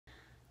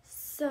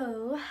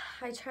So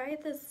I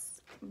tried this,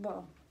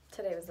 well,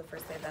 today was the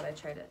first day that I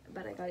tried it,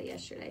 but I got it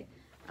yesterday.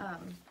 A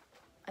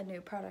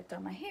new product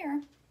on my hair.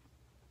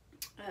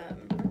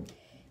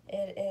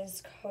 It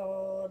is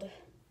called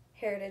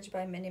Heritage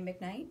by Mindy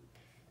McKnight.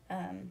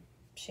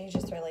 She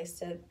just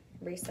released it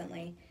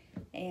recently,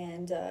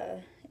 and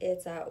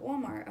it's at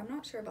Walmart. I'm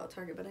not sure about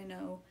Target, but I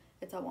know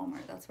it's at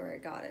Walmart. That's where I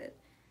got it.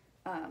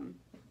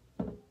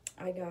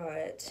 I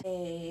got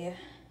a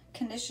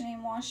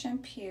conditioning wash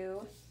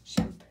shampoo,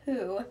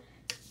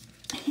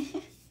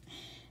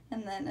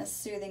 and then a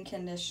soothing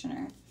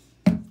conditioner.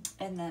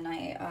 And then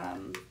I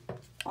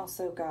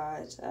also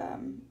got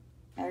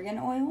argan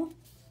oil.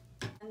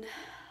 And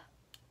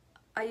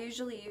I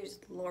usually use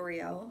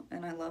L'Oreal,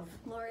 and I love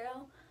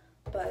L'Oreal,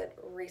 but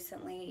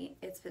recently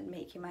it's been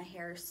making my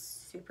hair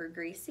super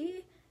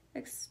greasy,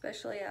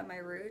 especially at my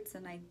roots,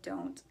 and I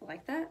don't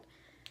like that.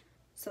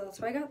 So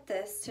that's why I got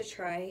this to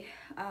try.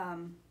 I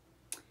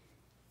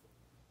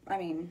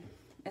mean,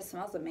 it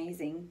smells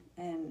amazing,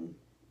 and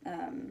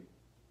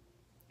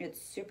it's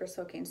super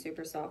silky and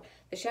super soft.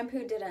 The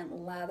shampoo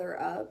didn't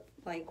lather up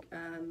like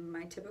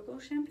my typical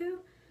shampoo,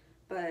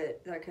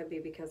 but that could be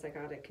because I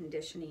got a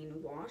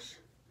conditioning wash.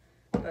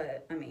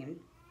 But I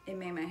mean, it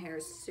made my hair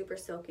super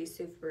silky,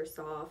 super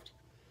soft.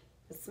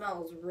 It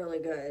smells really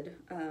good.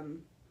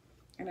 And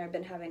I've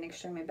been having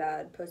extremely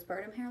bad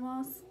postpartum hair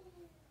loss.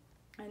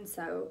 And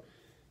so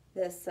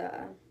this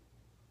I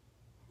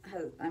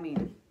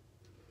mean,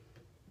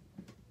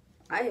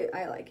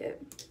 I like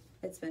it.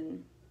 It's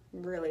been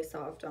really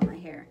soft on my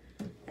hair.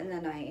 And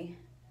then I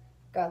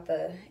got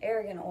the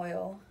argan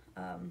oil,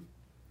 and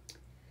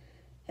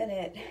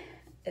it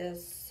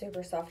is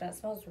super soft, and it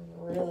smells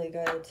really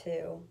good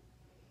too.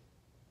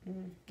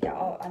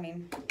 Yeah, I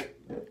mean,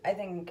 I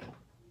think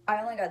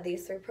I only got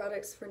these 3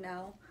 products for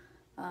now.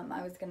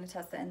 I was going to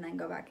test it and then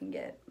go back and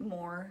get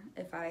more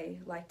if I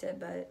liked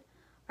it, but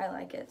I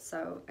like it,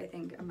 so I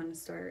think I'm going to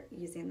start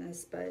using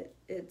this. But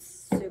it's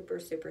super,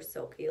 super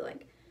silky.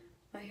 Like,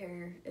 my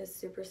hair is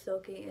super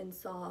silky and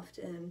soft,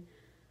 and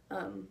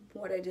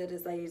what I did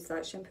is I used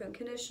that shampoo and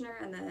conditioner,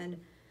 and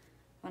then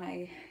when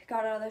I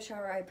got out of the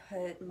shower, I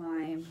put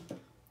my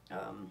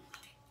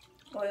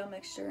oil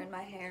mixture in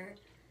my hair,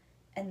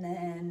 and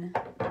then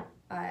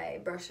I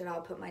brushed it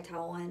out, put my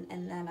towel in,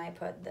 and then I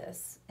put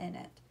this in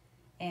it,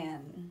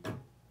 and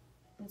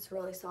it's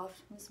really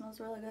soft and it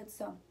smells really good.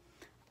 So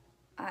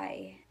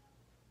I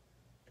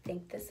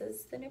think this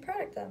is the new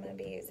product that I'm going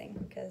to be using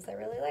because I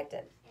really liked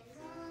it.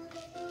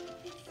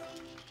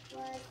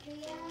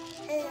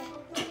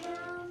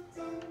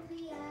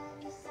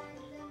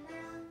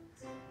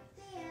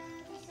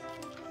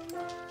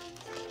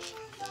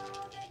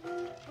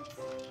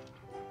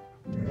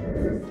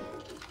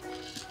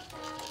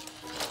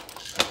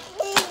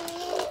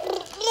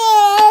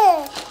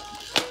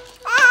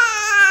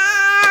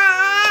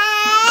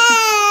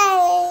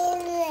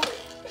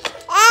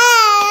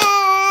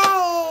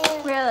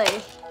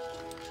 Really?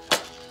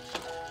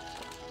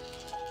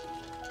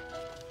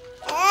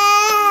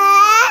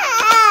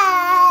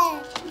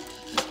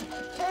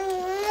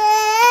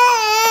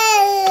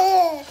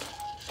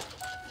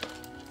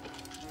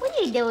 What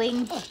are you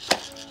doing? That's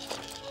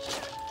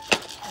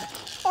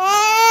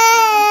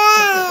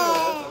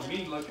a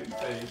mean-looking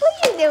face. What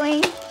are you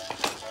doing?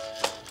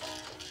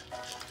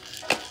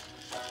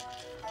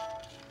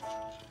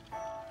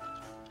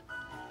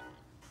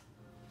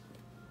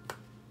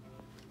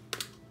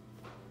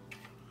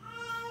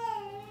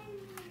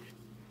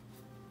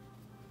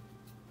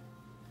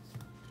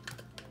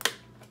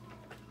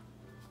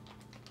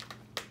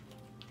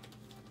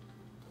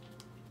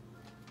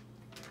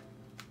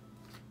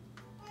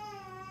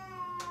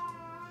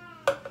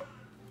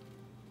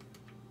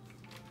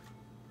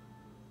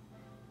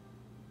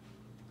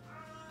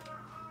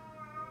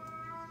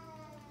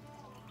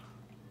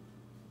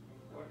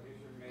 What is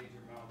your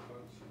major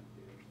malfunction,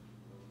 kid?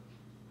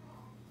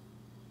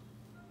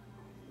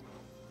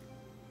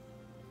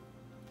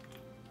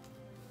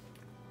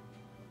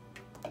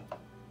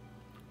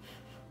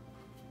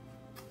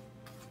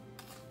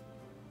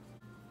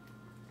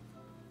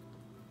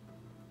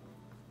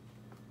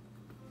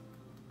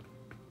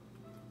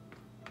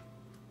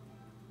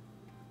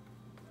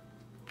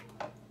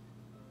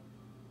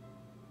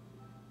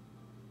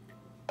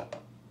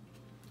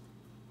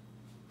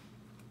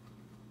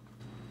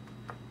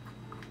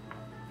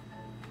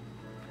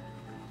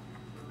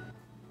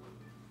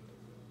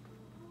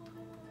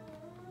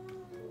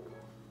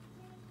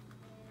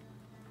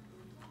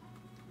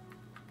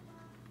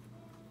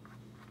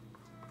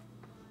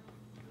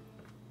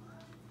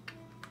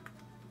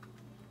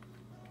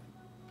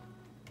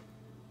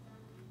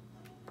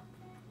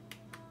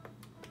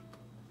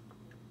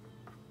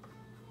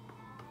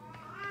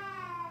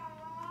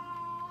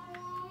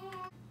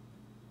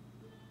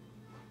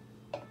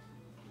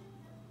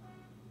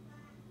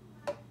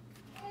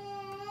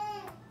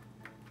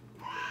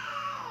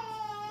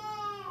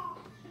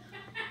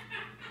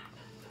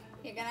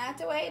 You're gonna have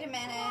to wait a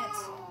minute.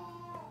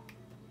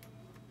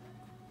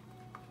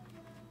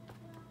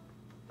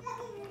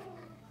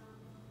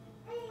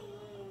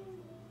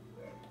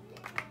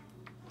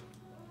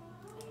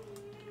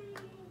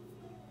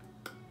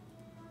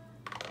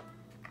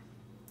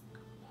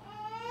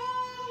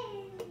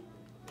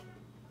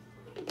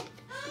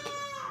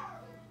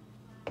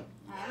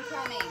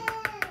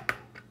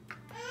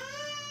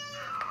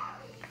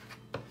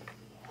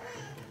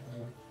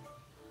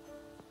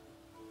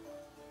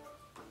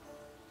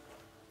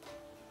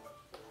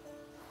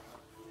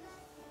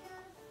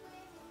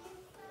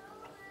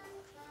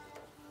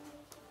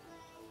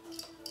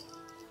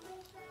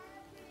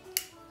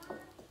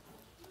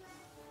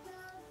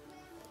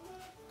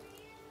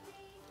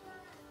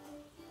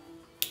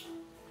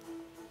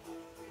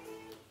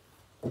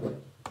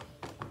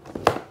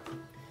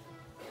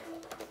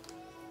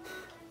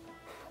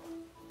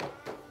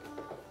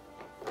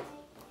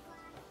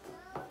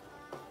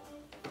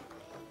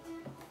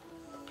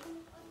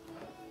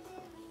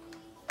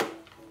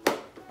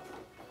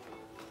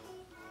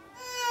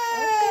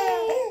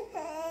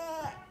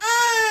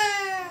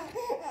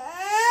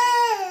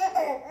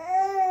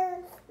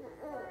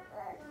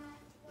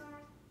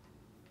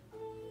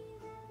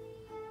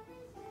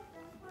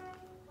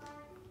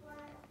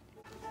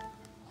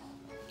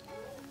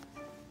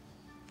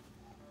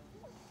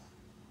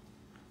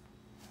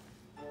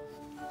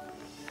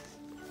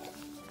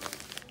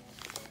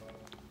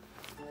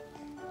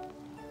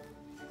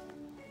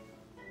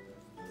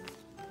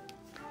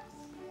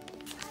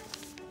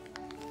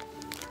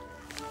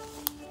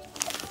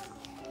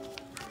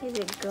 Is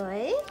it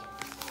good?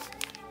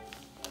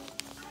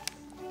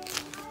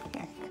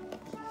 Here.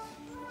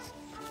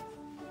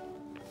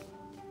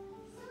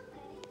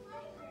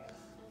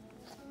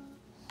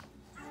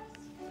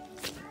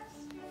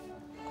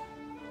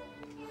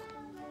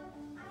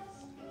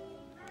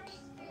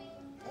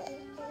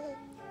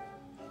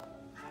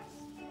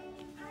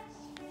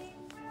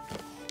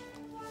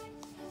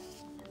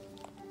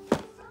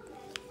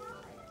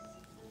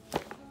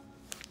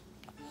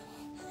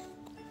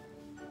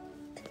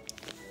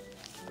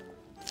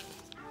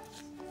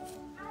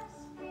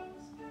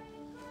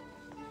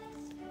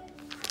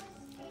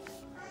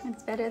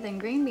 It's better than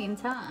green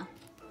beans, huh?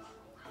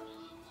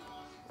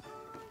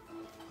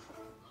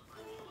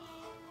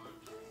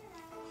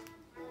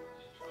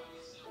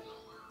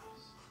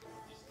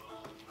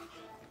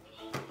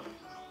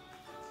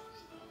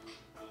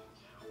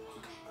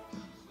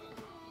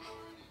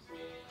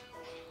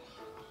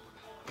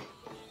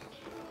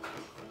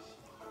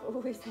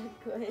 Oh, is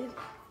that good?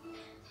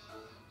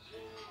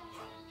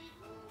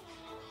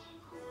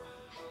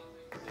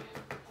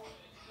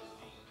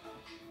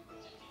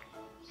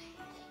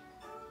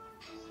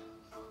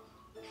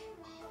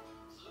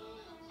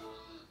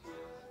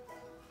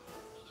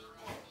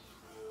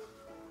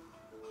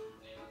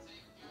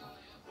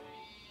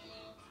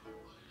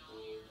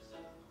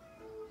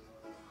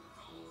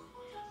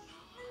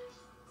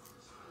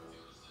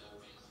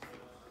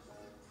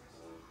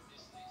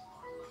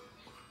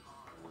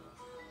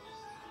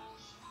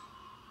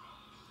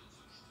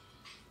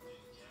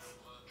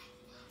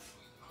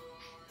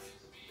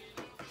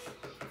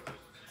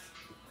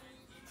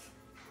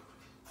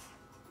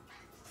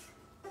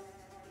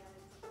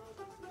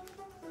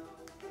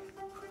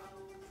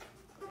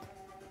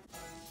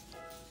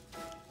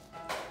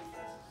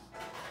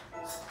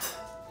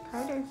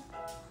 Carter.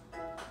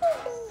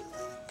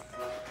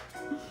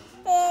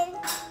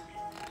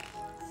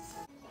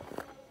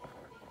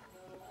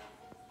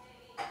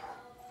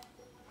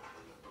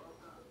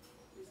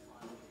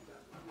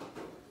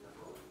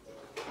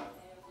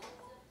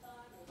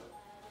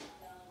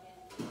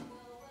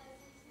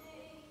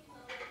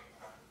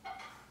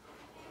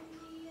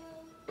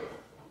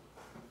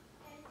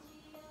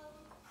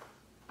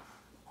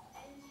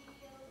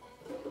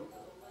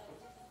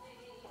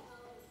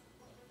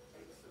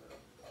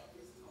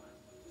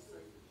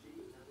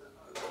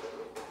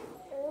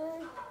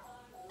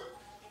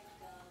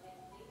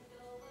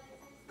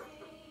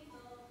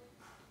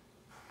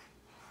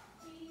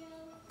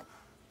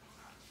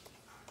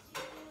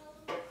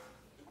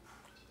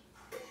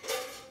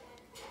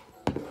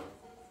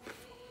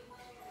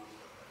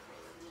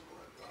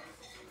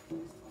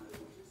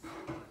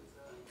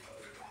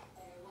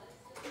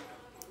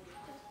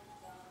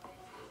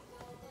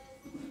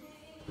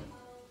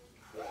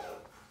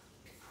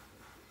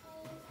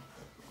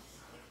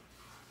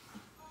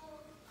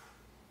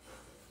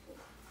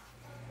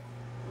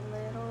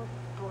 Little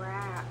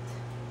brat.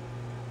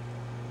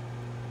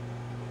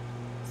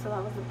 So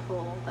that was the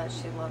pool that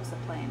she loves to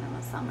play in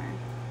the summer.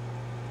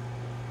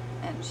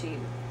 And she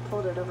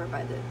pulled it over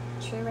by the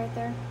tree right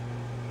there.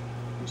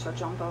 And she'll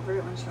jump over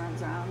it when she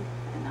runs around.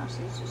 And now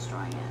she's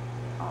destroying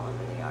it all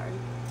over the yard.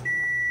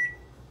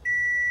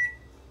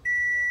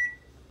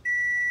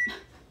 I'm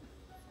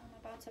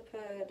about to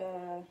put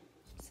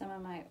some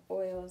of my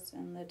oils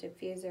in the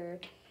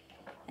diffuser.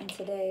 And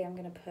today I'm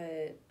going to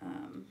put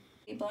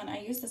blend. I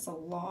use this a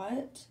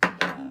lot.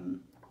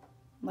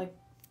 Like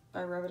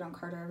I rub it on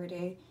Carter every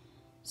day.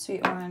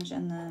 Sweet orange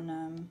and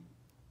then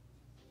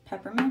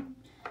peppermint.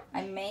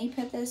 I may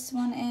put this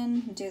one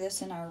in, do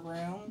this in our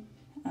room.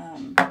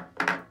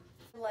 I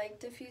like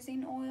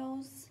diffusing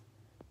oils,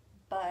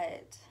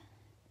 but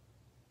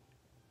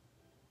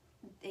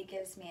it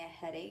gives me a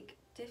headache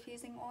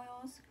diffusing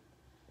oils.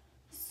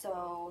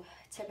 So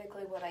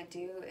typically what I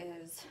do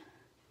is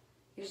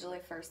usually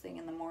first thing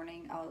in the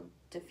morning I'll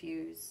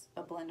diffuse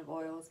a blend of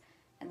oils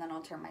and then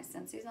I'll turn my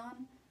Scentsies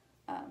on.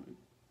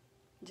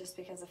 Just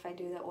because if I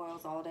do the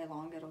oils all day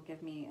long it'll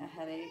give me a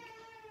headache.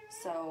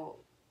 So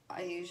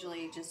I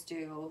usually just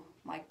do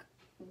like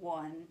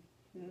 1,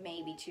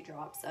 maybe 2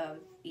 drops of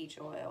each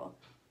oil.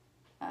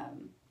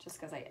 Just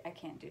because I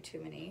can't do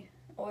too many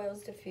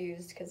oils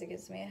diffused because it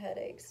gives me a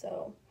headache.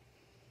 So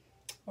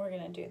we're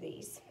gonna do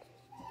these.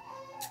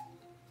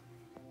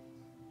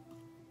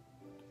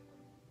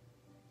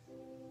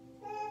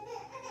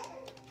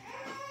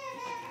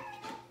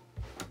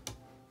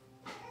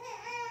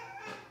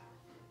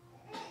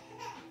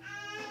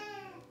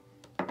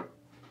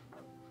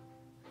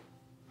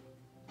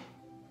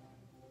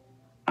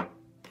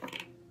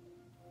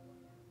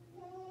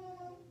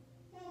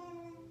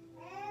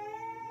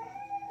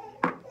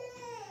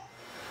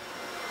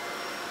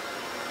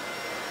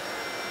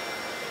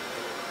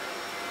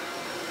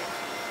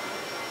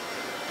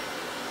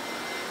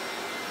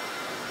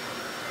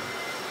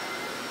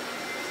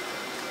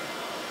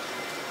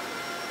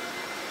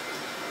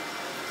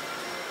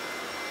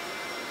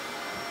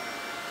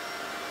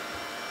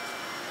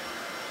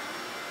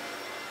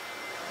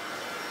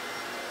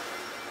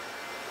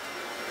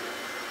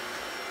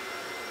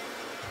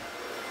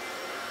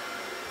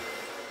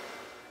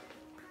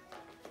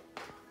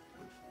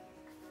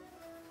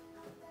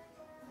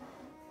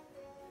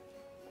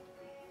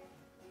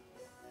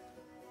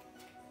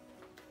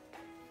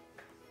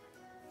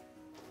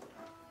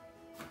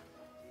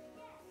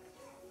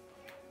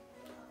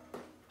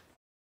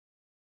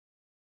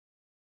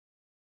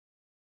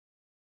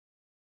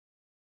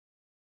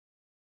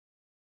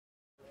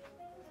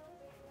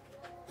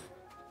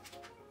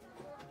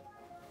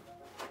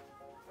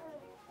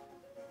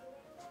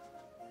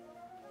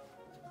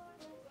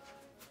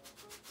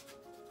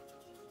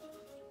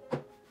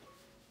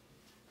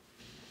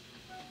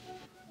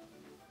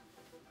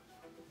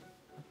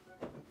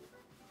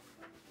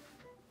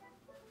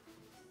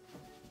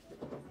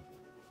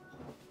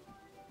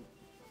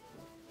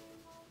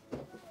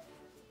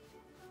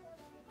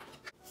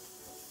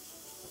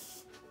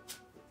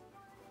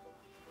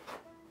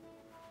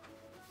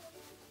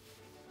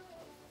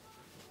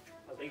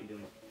 Baby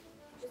doing?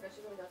 She's good.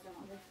 She's going to go down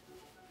laundry.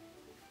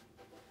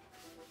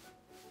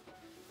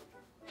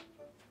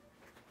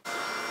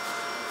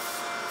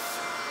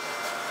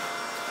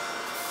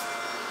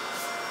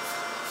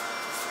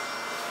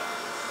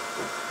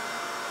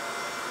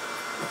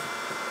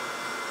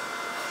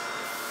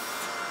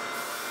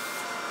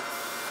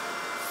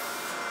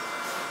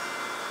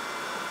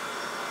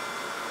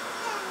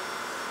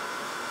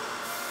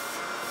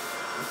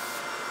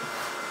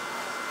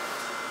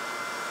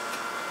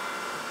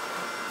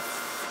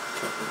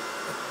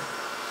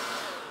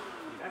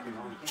 Exactly,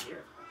 Mom. You can't hear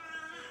it.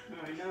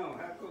 I know.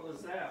 How cool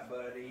is that,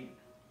 buddy?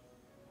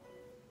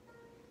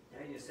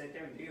 Yeah, you sit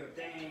there and do your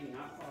thing,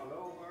 not fall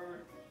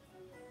over.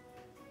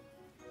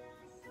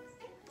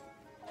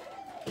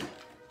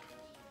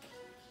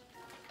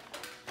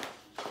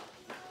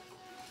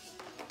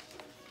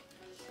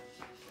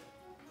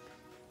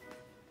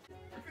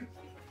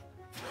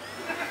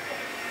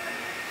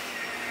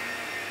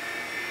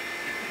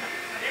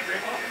 Hey,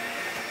 Grandpa.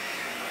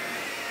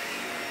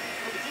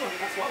 What did you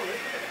want? Not swallow it.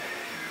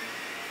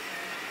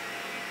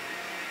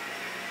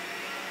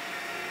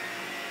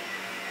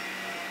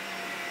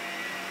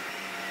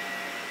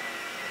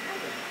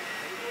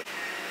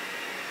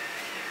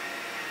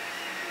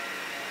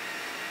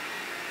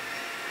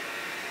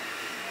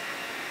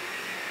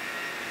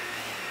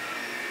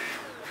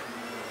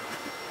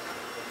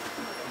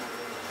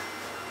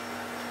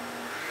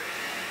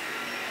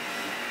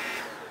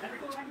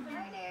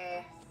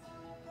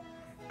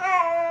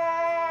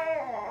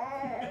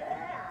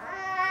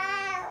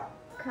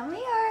 Come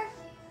here.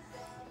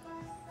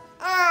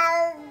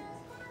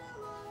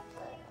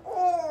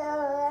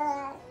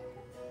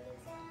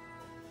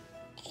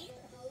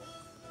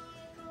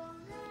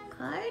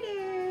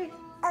 Carter.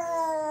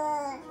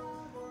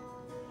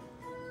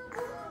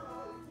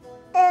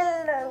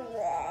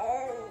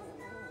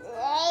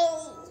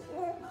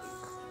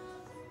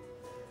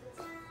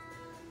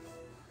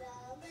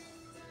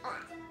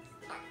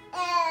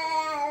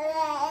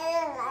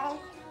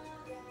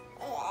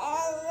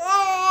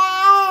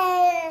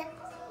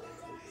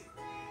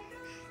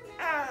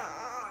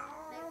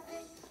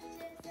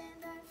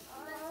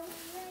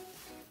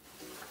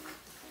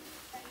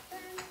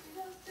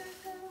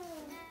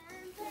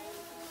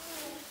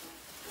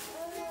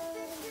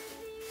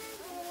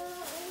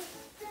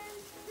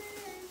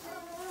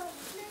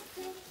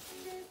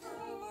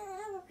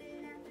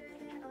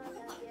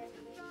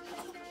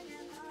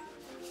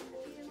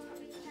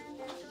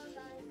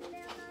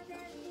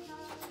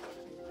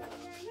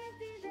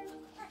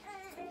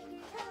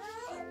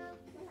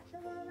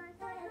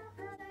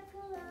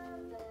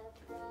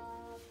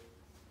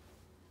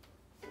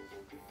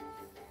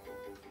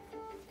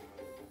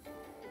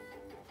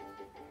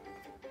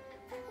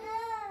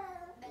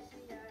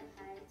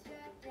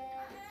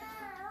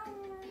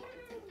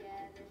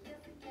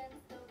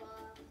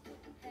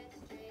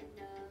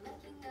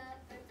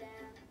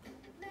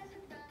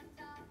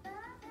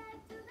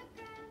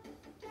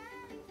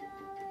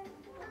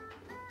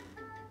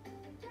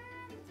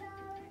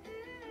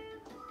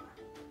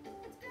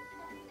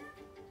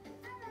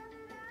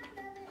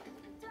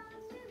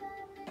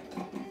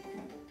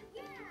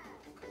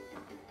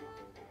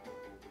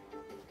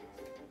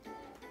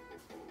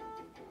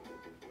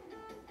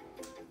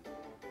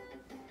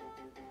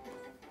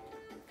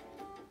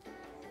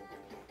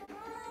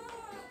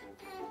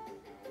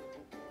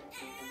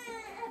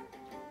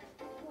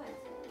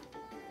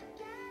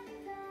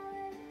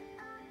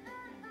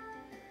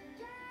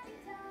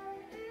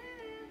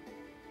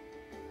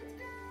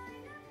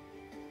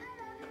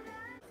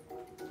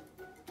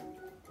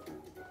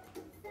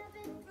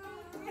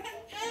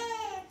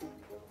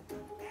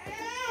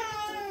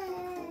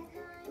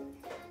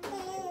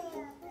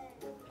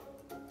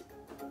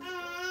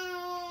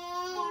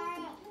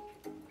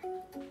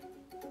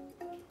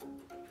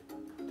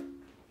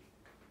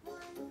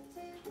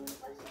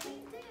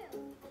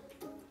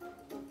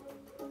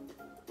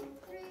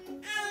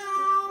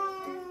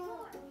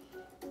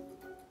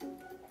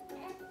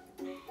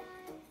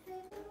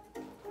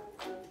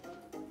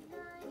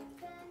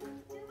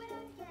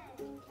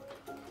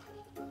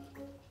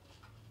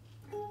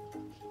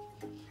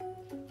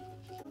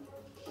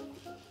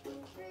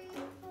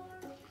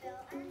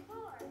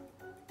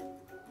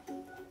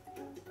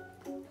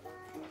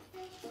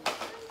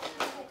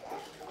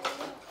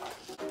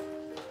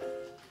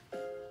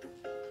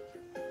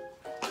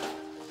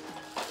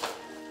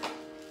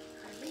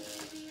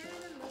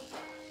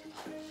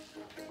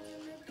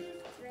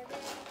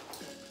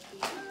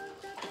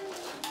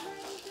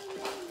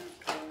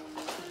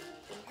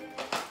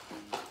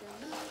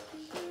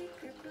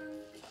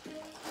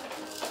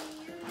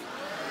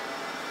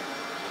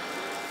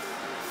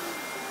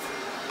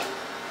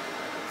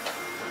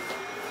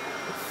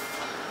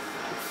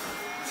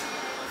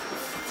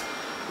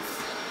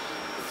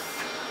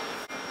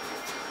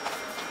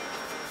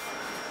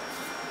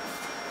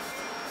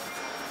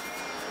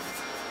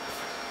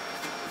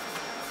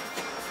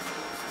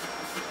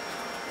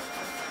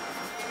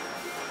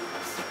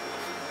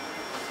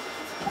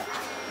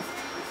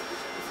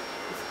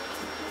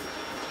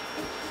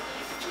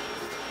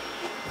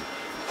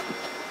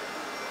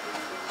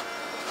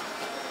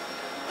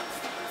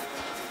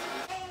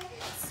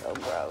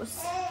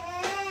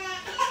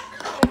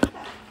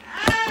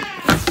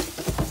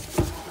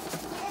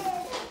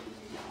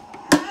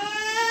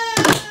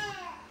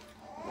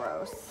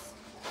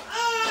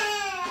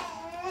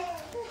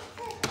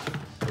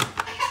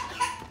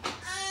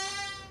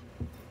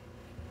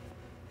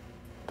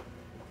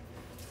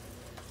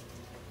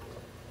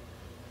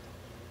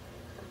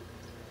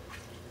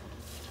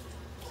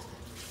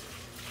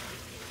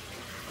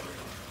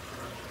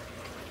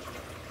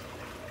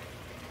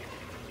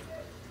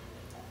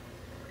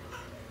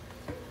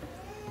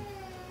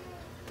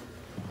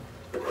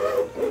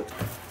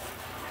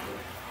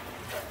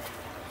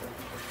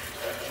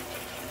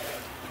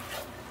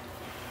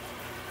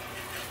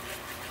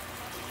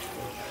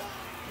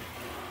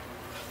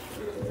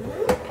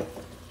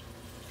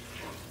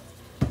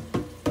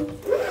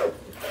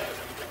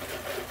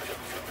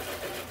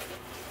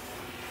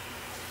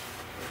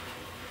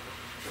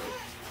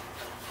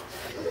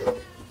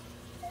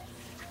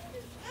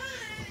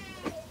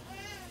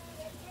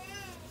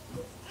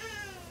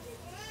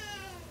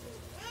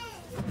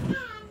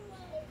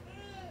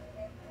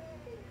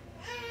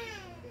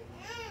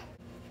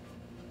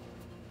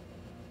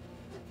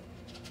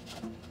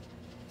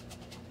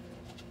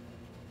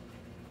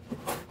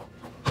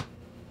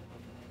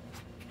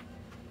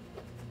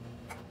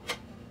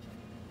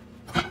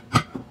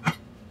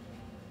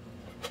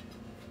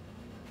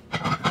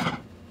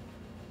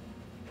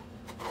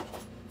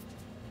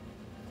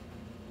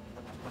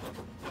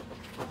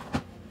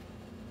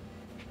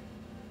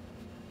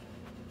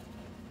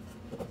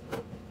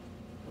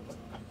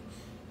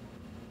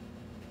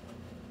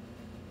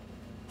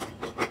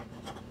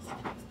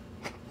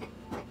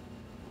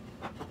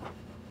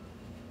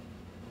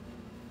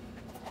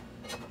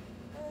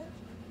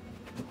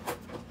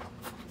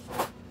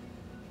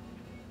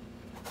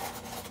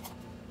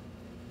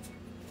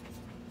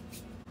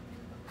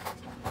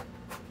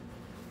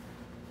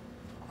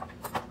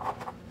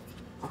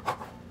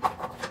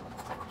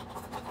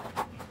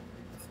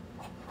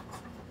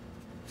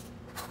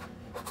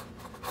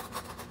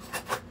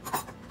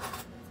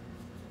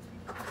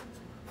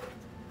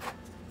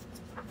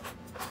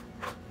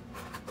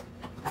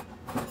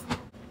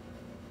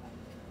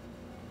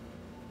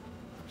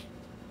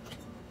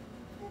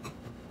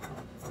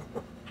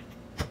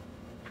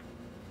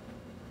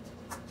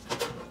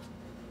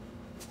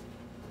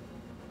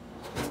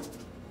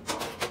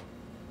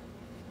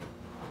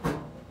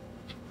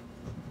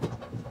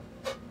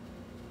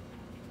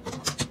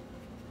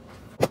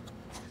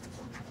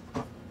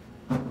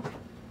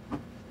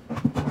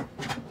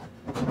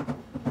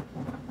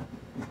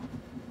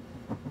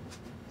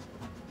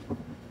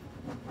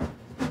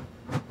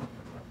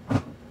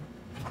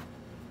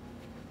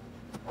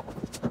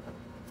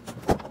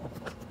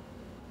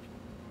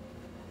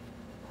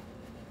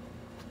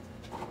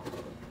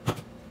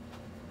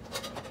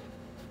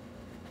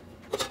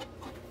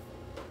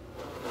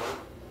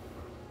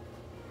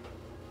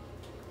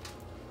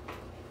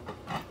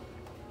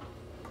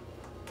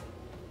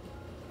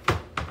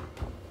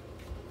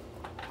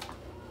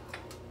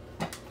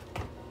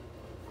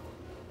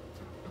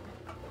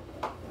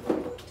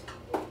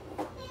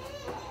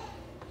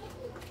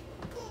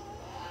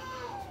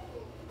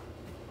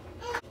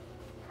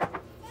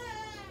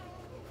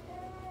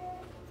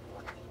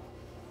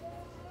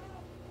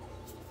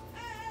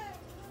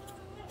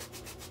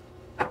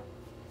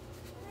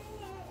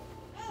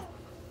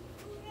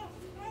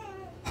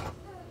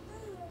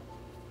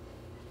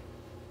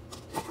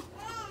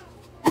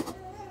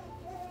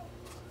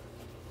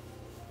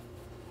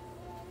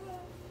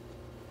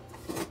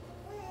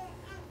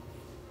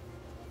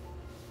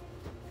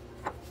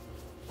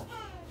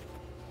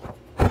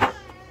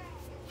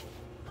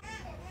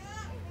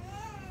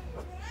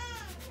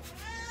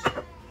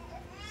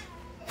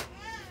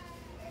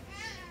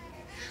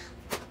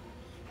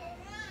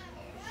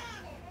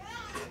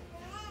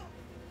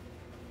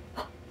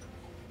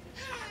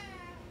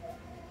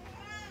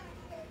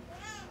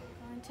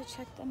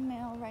 check the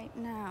mail right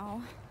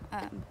now.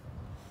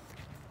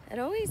 It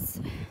always,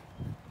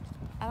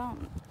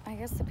 I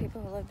guess the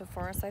people who lived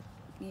before us,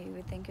 you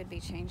would think would be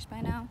changed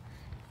by now,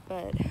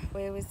 but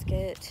we always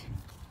get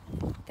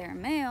their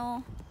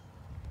mail.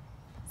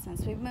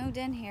 Since we've moved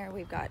in here,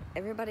 we've got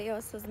everybody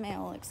else's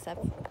mail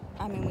except,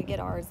 I mean, we get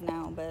ours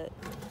now, but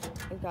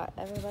we've got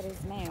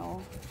everybody's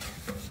mail.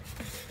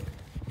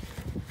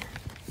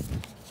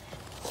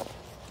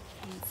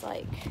 And it's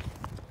like,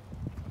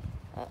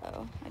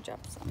 uh-oh, I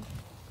dropped some.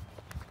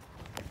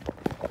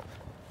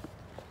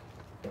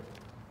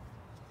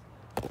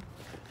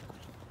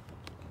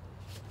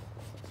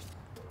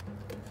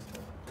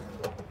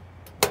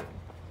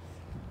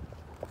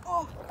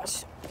 Oh my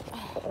gosh.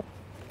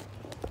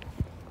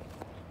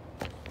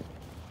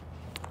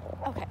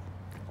 Okay.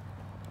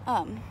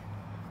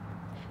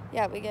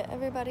 Yeah, we get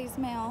everybody's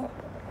mail,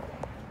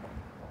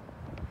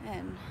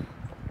 and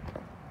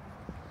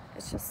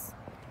it's just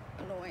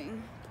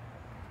annoying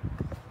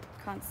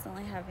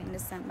constantly having to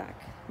send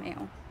back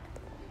mail.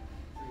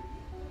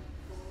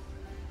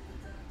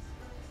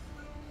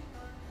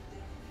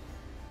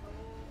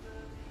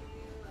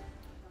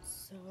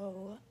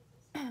 So,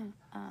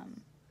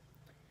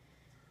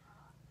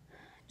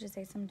 just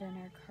ate some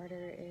dinner.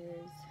 Carter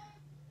is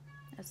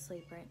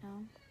asleep right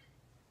now.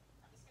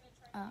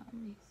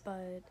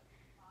 But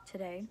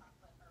today,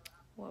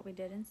 what we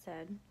did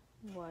instead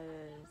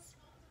was,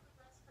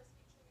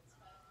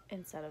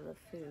 instead of the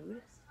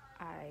food,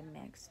 I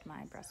mixed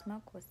my breast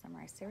milk with some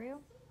rice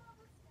cereal,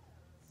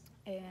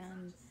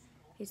 and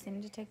he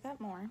seemed to take that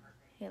more.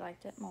 He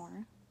liked it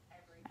more.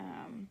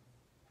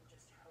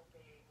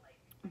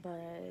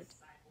 But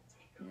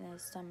in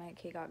his stomach,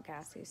 he got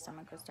gassy. His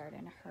stomach was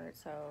starting to hurt,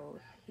 so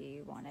he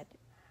didn't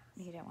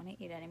want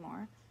to eat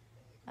anymore.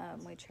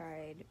 We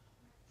tried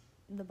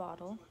the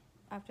bottle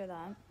after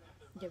that,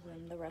 give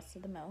him the rest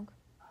of the milk,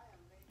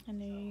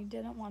 and he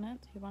didn't want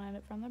it. He wanted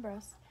it from the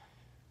breast.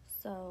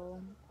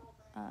 So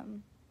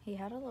he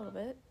had a little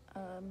bit.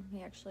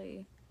 He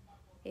actually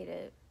ate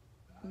it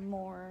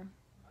more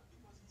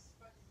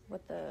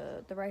with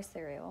the rice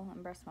cereal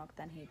and breast milk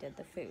than he did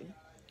the food.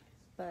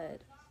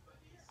 But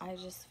I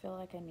just feel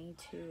like I need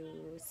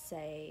to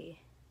say,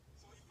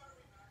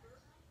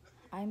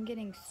 I'm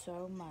getting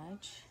so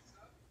much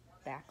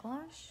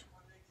backlash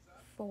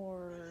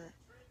for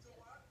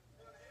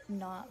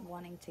not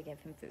wanting to give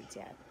him foods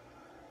yet.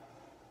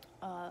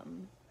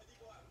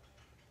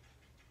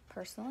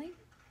 Personally,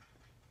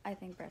 I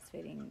think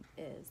breastfeeding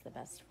is the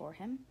best for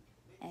him,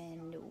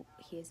 and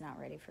he is not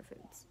ready for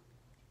foods.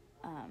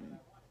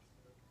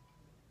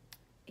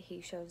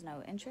 He shows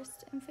no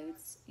interest in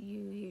foods.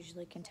 You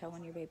usually can tell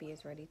when your baby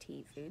is ready to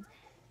eat foods,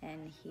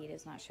 and he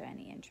does not show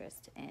any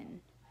interest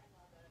in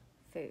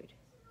food.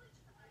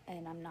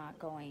 And I'm not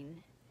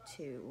going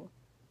to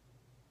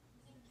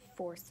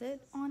force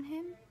it on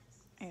him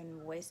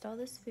and waste all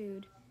this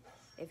food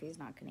if he's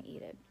not going to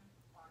eat it.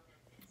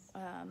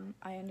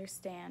 I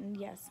understand,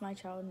 yes, my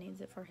child needs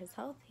it for his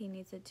health. He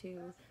needs it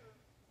to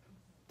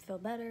feel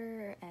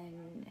better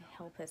and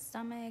help his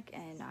stomach,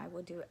 and I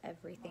will do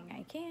everything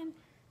I can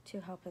to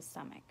help his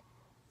stomach.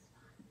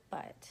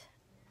 But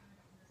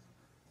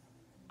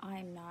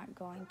I'm not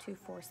going to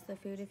force the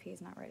food if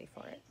he's not ready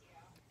for it.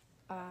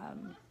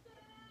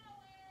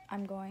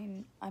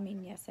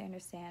 Yes, I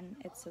understand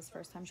it's his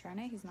first time trying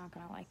it. He's not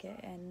going to like it,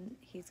 and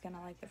he's going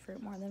to like the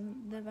fruit more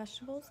than the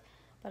vegetables.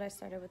 But I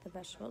started with the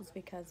vegetables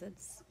because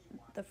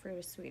the fruit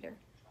is sweeter.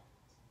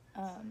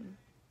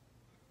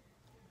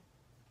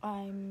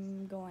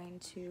 I'm going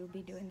to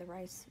be doing the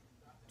rice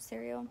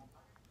cereal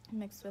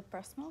mixed with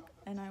breast milk,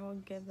 and I will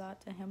give that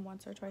to him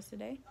once or twice a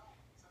day.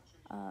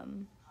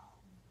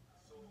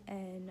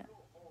 And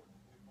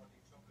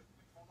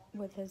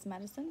with his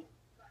medicine,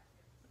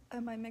 I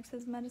might mix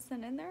his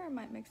medicine in there. I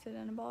might mix it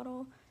in a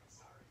bottle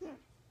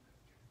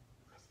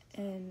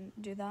and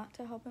do that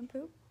to help him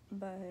poop.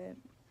 But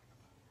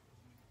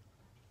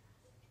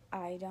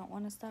I don't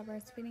want to stop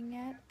breastfeeding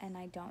yet, and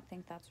I don't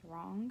think that's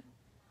wrong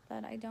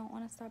that I don't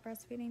want to stop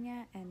breastfeeding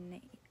yet, and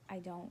I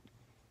don't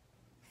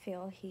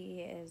feel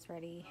he is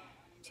ready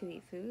to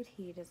eat food.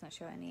 He doesn't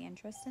show any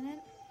interest in it,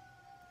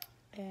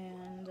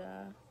 and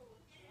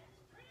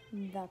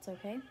that's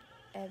okay.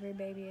 Every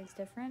baby is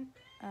different.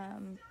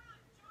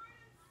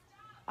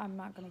 I'm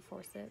not going to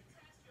force it,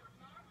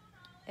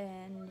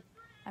 and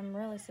I'm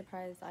really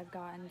surprised I've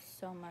gotten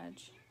so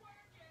much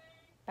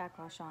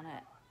backlash on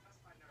it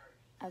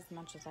as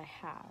much as I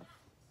have.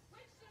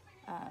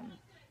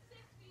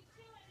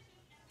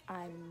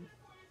 I'm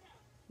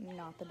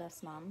not the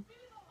best mom,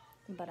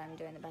 but I'm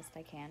doing the best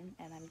I can,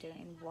 and I'm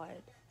doing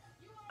what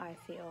I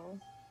feel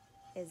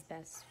is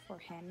best for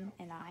him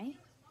and I.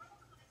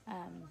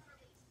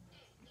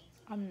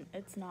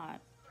 It's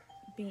not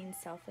being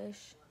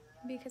selfish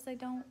because I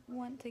don't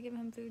want to give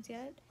him foods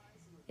yet.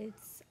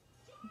 It's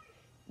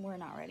we're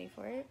not ready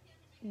for it,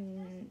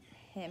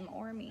 him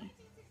or me.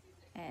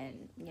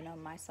 And,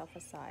 myself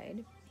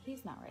aside,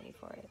 he's not ready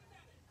for it.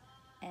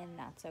 And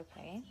that's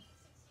okay.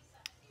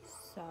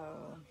 So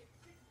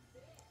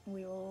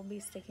we will be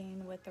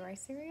sticking with the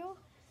rice cereal.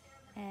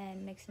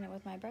 and mixing it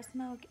with my breast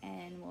milk,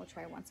 and we'll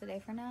try once a day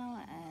for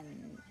now,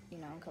 and you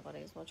know, in a couple of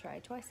days we'll try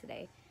twice a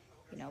day,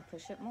 you know,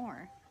 push it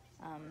more.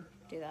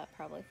 Do that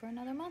probably for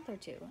another month or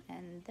two,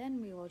 and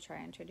then we will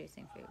try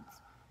introducing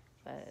foods.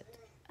 But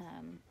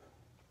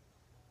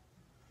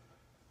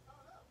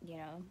you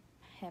know,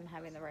 him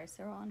having the rice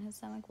roll on his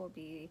stomach will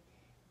be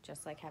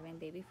just like having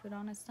baby food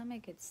on his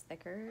stomach. It's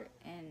thicker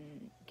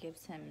and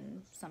gives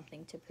him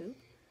something to poop,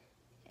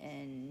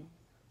 and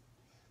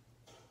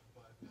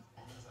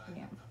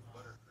yeah,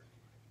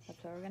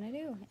 that's what we're gonna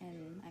do.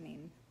 And I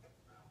mean,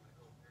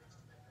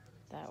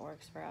 that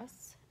works for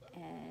us.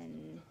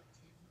 And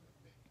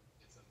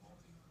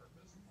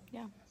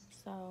yeah,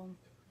 so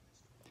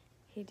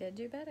he did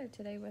do better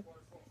today with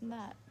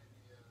that.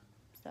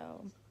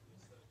 So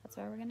that's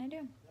what we're gonna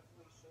do.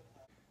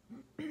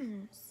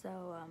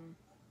 So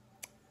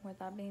with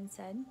that being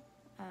said,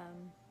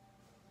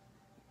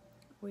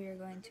 we are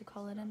going to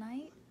call it a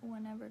night.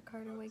 Whenever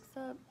Carter wakes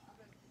up,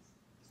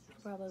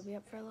 he'll probably be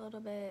up for a little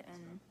bit,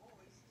 and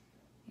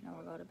you know,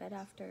 we'll go to bed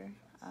after.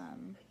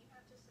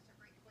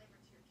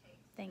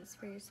 Thanks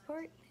for your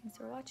support. Thanks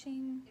for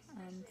watching,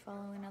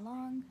 following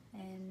along,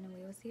 and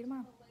we will see you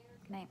tomorrow.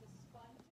 Good night.